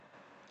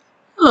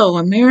Hello,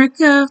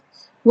 America.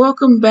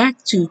 Welcome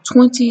back to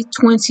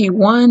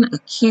 2021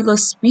 Akila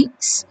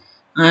Speaks.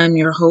 I'm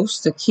your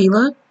host,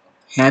 Akila.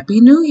 Happy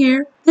New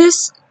Year.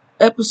 This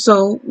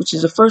episode, which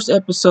is the first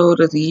episode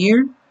of the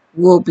year,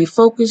 will be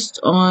focused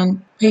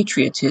on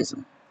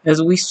patriotism.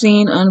 As we've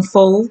seen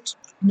unfold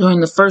during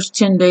the first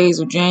 10 days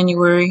of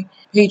January,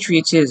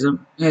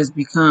 patriotism has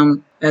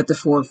become at the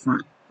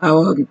forefront. I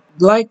would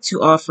like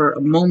to offer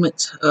a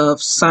moment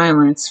of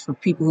silence for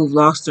people who've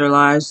lost their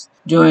lives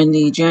during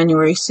the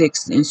January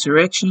 6th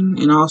insurrection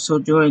and also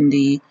during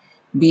the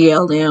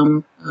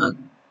BLM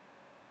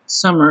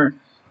summer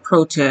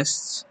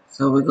protests.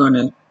 So we're going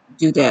to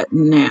do that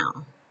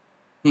now.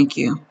 Thank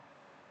you.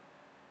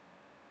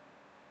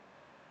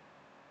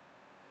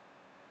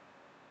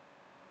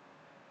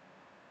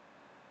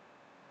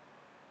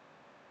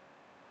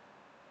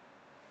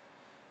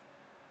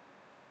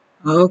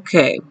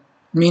 Okay,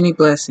 many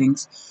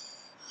blessings.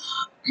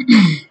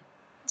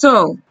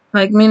 So,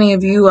 like many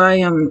of you, I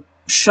am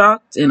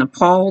shocked and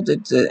appalled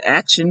at the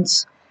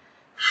actions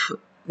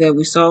that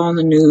we saw on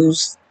the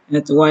news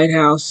at the White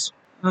House.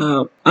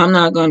 I'm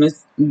not going to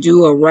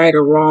do a right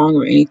or wrong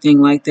or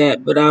anything like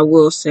that, but I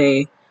will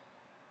say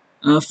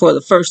for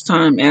the first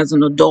time as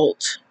an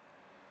adult,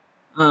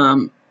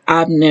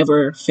 I've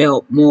never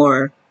felt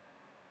more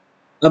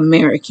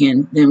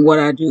American than what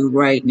I do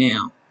right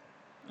now.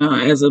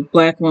 As a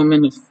black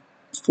woman of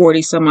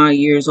 40 some odd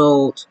years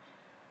old,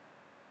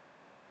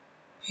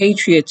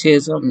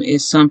 patriotism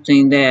is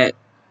something that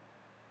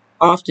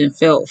often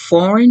felt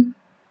foreign.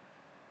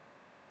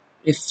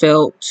 It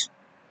felt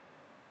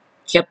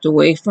kept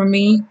away from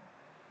me,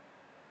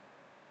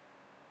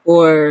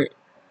 or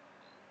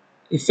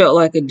it felt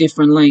like a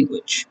different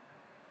language.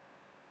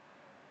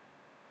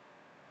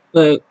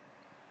 But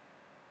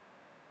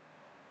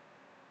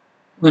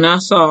when I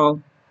saw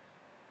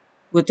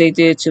what they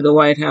did to the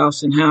White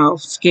House and how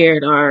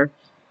scared our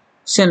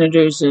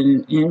senators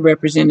and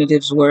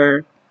representatives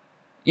were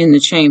in the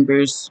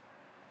chambers,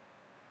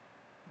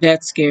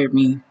 that scared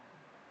me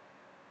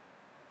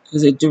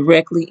because it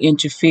directly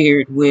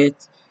interfered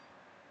with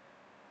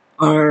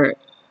our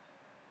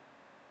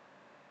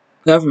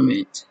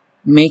government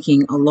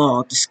making a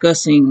law,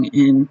 discussing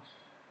and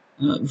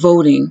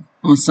voting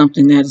on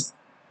something that is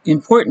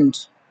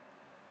important.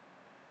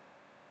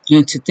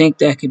 And to think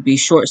that could be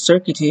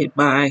short-circuited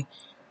by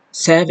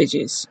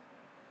savages,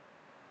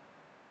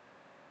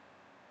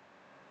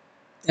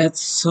 that's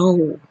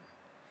so,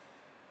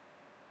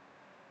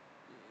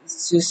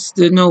 it's just,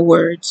 there are no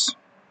words.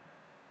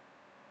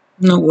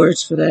 No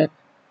words for that.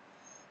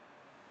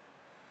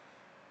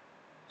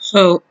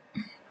 So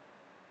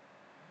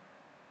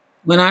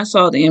when I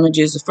saw the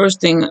images, the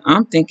first thing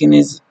I'm thinking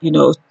is,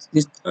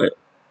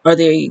 are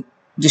they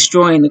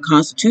destroying the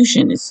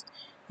Constitution? Is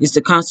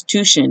the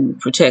Constitution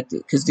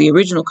protected? Because the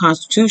original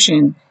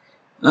Constitution,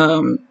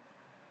 from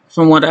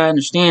what I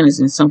understand, is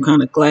in some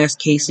kind of glass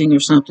casing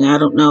or something. I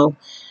don't know,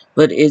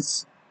 but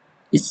it's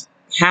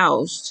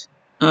housed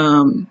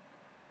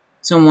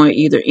somewhere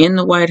either in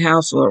the White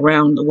House or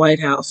around the White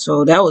House.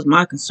 So that was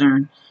my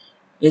concern: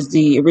 is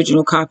the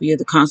original copy of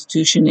the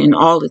Constitution and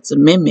all its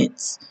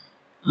amendments,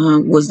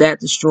 was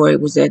that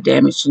destroyed? Was that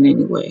damaged in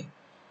any way?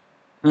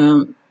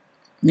 And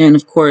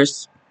of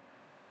course,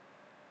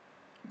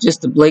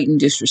 just the blatant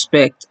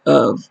disrespect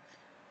of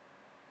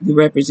the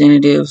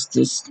representatives,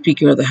 the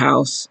Speaker of the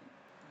House.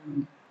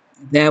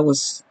 That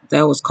was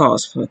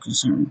cause for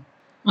concern.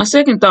 My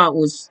second thought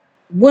was,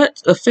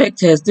 what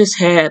effect has this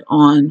had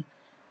on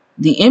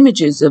the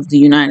images of the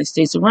United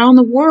States around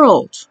the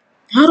world?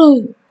 How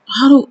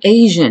do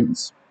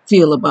Asians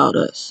feel about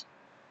us?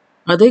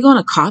 Are they going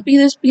to copy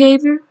this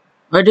behavior?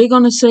 Are they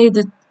going to say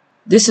that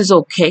this is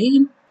okay?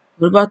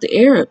 What about the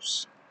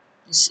Arabs?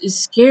 It's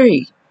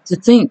scary to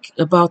think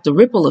about the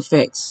ripple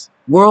effects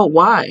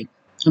worldwide.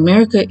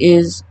 America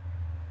is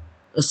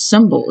a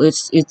symbol.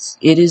 It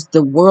is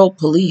the world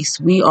police.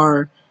 We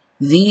are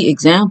the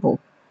example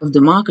of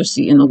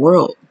democracy in the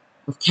world,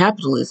 of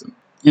capitalism.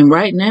 And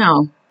right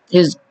now it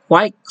is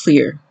quite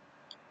clear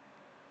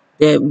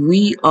that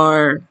we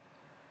are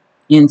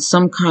in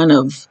some kind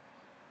of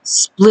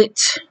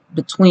split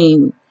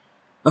between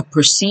a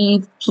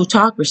perceived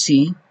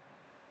plutocracy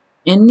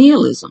and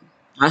nihilism.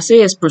 I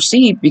say it's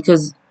perceived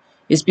because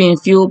it's being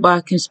fueled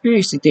by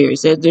conspiracy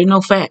theories. There are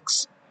no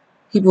facts.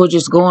 People are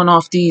just going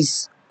off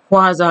these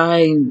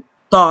quasi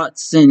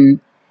thoughts and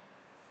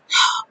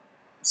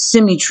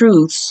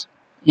semi-truths,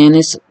 and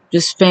it's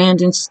just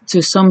fanned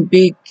into some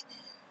big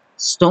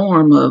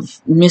storm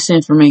of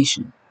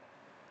misinformation.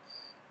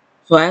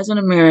 So as an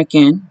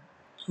American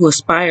who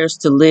aspires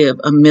to live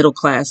a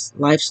middle-class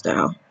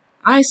lifestyle,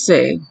 I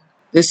say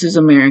this is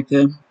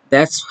America.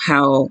 That's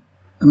how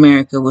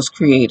America was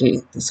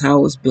created. That's how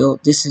it was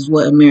built. This is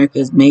what America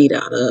is made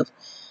out of.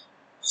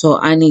 So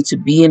I need to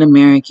be an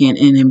American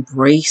and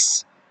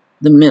embrace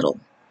the middle.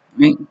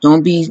 Right?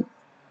 Don't be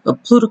a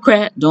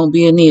plutocrat. Don't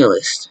be a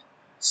nihilist.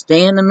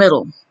 Stay in the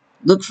middle.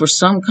 Look for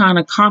some kind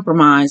of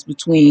compromise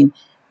between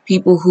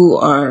people who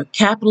are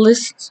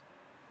capitalists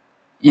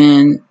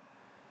and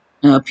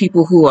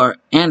people who are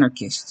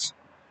anarchists.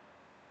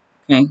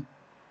 Okay,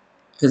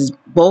 because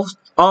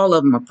all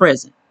of them are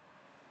present.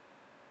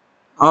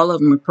 All of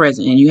them are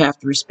present, and you have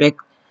to respect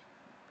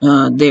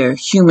their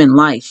human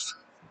life,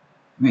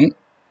 right?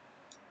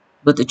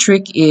 But the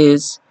trick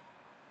is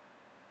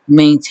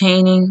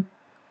maintaining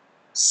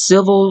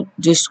civil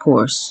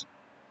discourse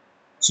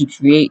to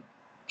create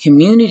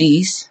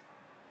communities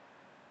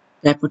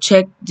that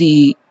protect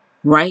the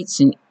rights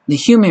and the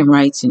human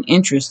rights and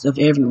interests of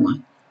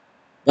everyone.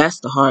 That's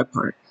the hard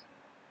part.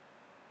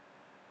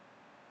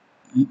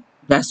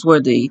 That's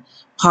where the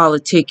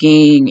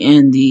politicking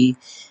and the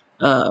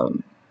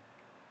um,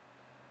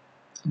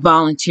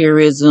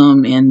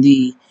 volunteerism and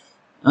the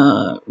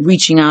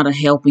reaching out a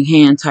helping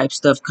hand type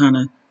stuff kind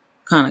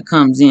of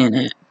comes in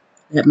at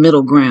that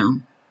middle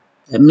ground,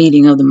 that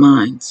meeting of the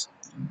minds.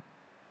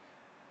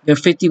 There are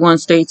 51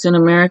 states in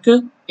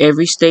America.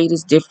 Every state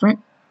is different,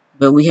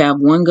 but we have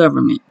one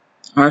government.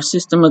 Our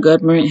system of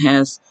government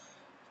has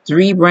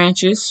three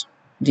branches: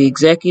 the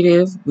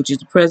executive, which is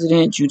the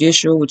president;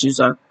 judicial, which is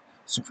our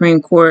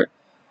Supreme Court,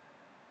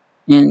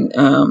 and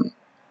I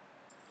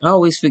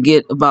always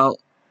forget about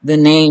the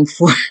name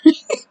for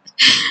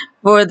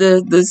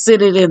the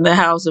Senate and the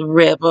House of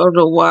Rep. I don't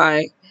know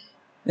why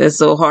that's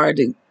so hard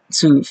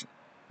to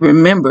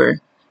remember,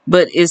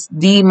 but it's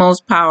the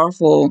most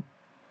powerful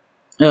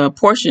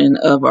portion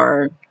of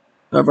our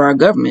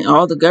government.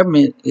 All the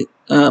government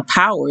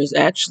power is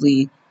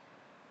actually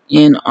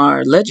in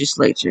our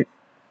legislative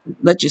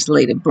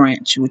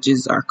branch, which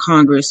is our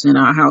Congress and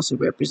our House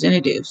of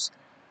Representatives.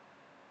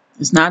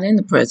 It's not in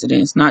the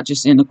president. It's not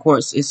just in the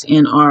courts. It's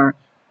in our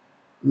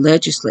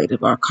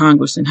legislative, our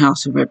Congress and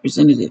House of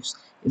Representatives.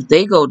 If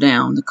they go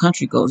down, the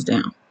country goes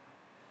down.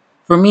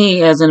 For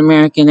me, as an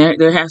American,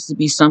 there has to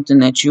be something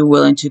that you're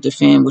willing to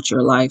defend with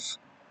your life.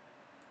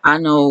 I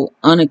know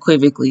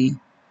unequivocally,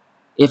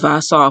 if I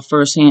saw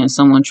firsthand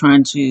someone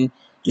trying to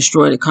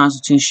destroy the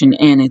Constitution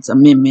and its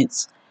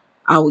amendments,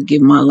 I would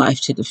give my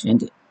life to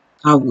defend it.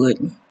 I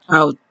would.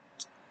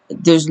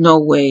 There's no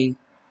way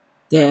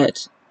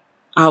that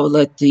I would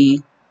let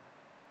the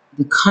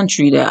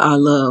country that I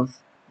love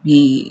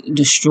be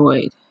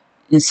destroyed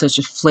in such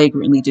a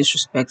flagrantly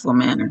disrespectful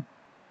manner.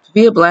 To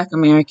be a Black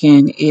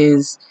American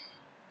is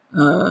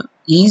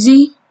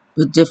easy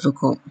but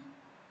difficult,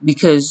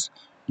 because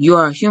you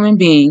are a human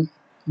being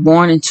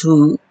born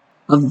into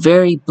a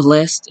very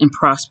blessed and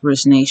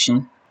prosperous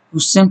nation who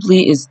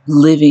simply is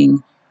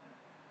living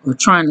or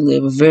trying to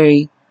live a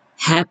very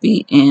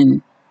happy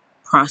and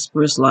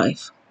prosperous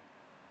life.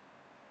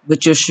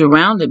 But you're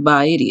surrounded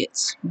by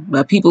idiots,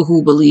 by people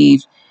who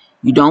believe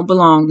you don't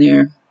belong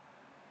there.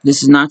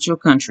 This is not your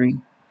country.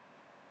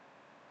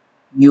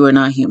 You are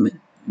not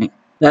human. Right?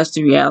 That's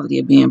the reality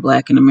of being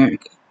Black in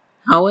America.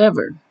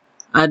 However,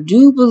 I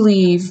do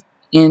believe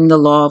in the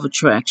law of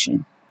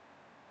attraction.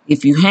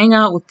 If you hang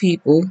out with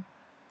people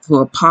who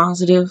are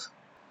positive,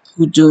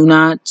 who do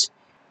not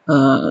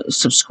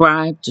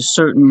subscribe to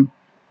certain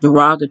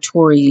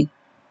derogatory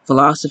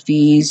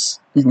philosophies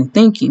and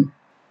thinking,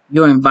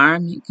 your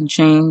environment can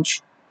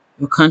change,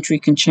 your country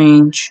can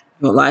change,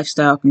 your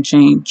lifestyle can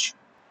change.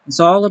 It's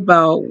all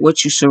about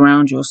what you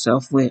surround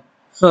yourself with.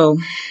 So,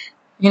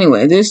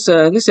 anyway, this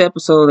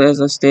episode,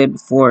 as I said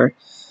before,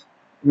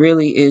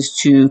 really is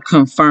to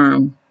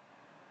confirm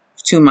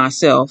to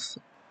myself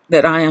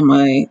that I am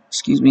a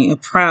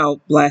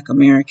proud Black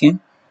American.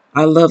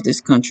 I love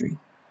this country.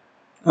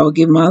 I will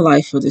give my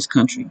life for this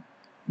country.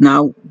 And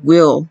I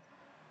will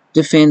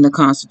defend the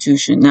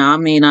Constitution. Now, I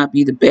may not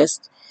be the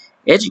best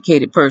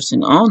educated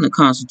person on the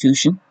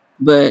Constitution,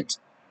 but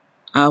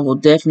I will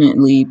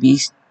definitely be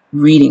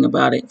reading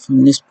about it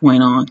from this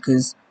point on,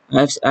 because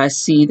I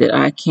see that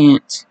I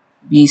can't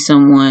be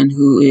someone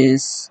who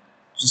is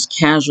just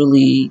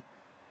casually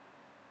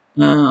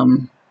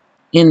in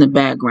the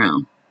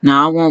background.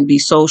 Now, I won't be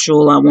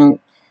social.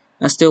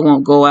 I still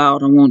won't go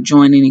out. I won't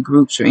join any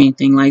groups or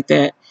anything like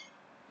that.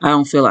 I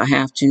don't feel I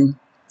have to,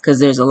 because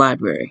there's a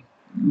library.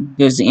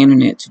 There's the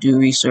internet to do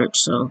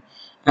research. So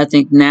I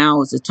think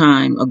now is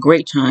a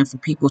great time for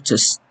people to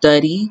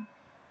study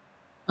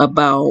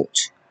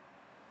about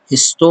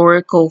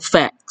historical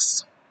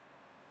facts,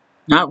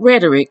 not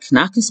rhetoric,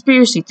 not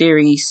conspiracy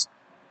theories,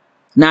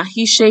 not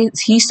he say,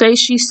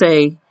 she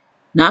say,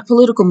 not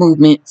political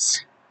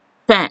movements,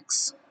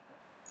 facts.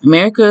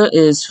 America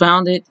is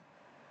founded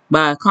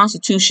by a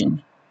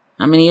constitution.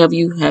 How many of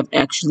you have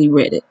actually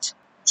read it?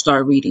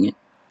 Start reading it.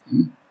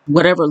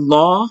 Whatever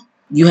law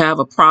you have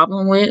a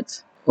problem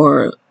with,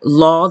 or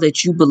law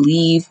that you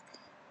believe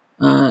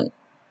uh,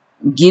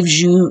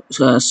 gives you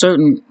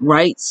certain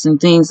rights and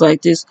things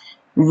like this,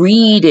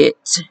 read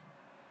it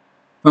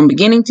from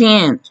beginning to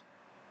end.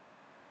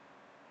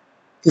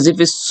 Because if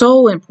it's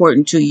so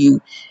important to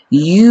you,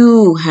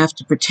 you have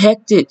to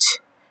protect it.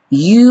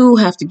 You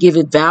have to give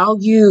it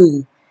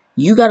value.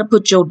 You got to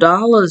put your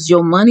dollars,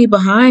 your money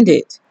behind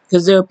it.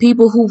 Because there are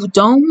people who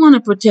don't want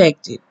to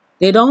protect it.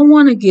 They don't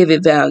want to give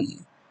it value.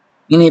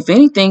 And if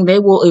anything, they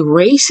will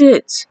erase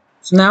it.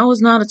 So now is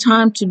not a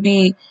time to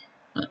be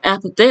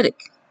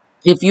apathetic.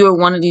 If you're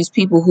one of these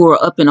people who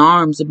are up in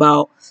arms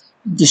about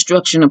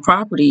destruction of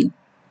property,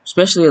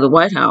 especially of the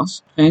White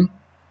House, okay,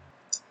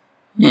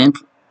 and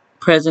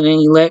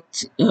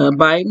President-elect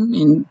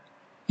Biden and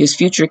his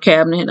future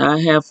cabinet. I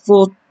have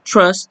full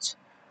trust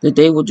that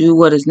they will do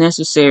what is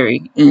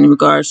necessary in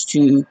regards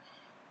to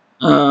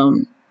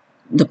um,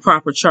 the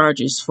proper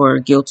charges for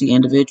guilty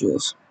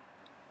individuals.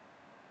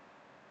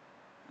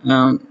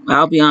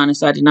 I'll be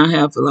honest, I did not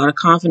have a lot of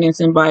confidence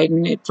in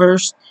Biden at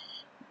first,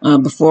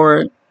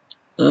 before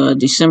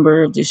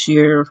December of this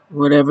year, or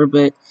whatever,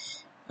 but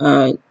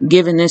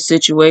given this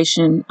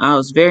situation, I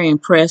was very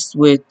impressed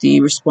with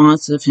the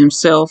response of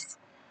himself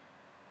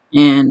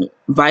and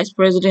Vice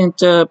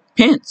President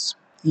Pence.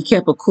 He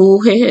kept a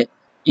cool head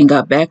and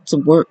got back to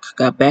work,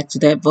 got back to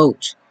that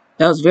vote.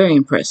 That was very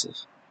impressive.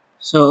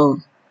 So,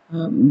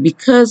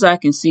 because I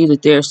can see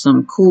that there's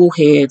some cool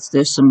heads,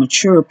 there's some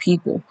mature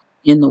people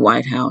in the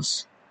White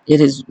House, it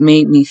has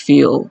made me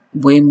feel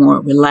way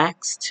more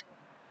relaxed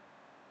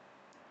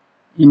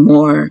and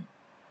more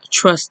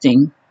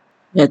trusting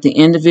that the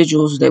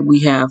individuals that we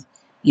have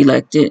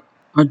elected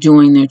are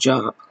doing their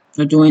job.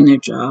 Are doing their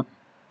job.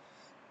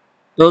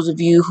 Those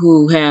of you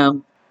who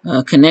have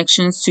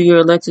connections to your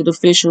elected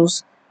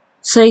officials,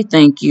 say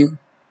thank you.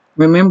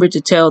 Remember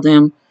to tell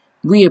them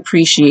we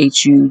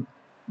appreciate you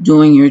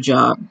doing your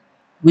job.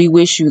 We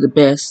wish you the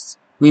best.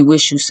 We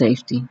wish you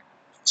safety.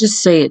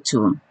 Just say it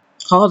to them.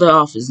 Call the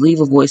office. Leave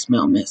a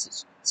voicemail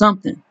message.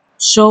 Something.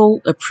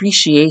 Show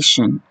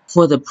appreciation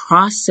for the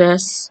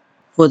process,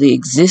 for the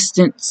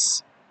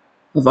existence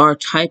of our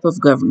type of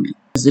government,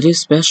 because it is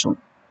special.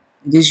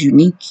 It is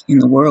unique in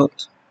the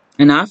world.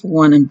 And I, for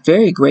one, am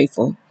very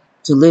grateful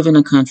to live in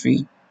a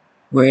country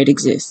where it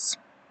exists.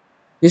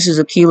 This is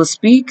Akila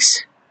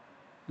Speaks.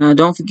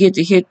 Don't forget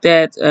to hit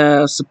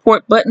that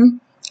support button.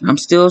 I'm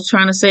still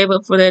trying to save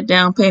up for that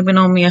down payment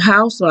on me a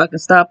house so I can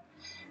stop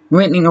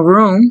renting a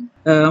room.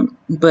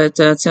 But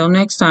till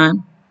next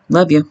time,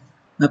 love you.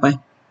 Bye-bye.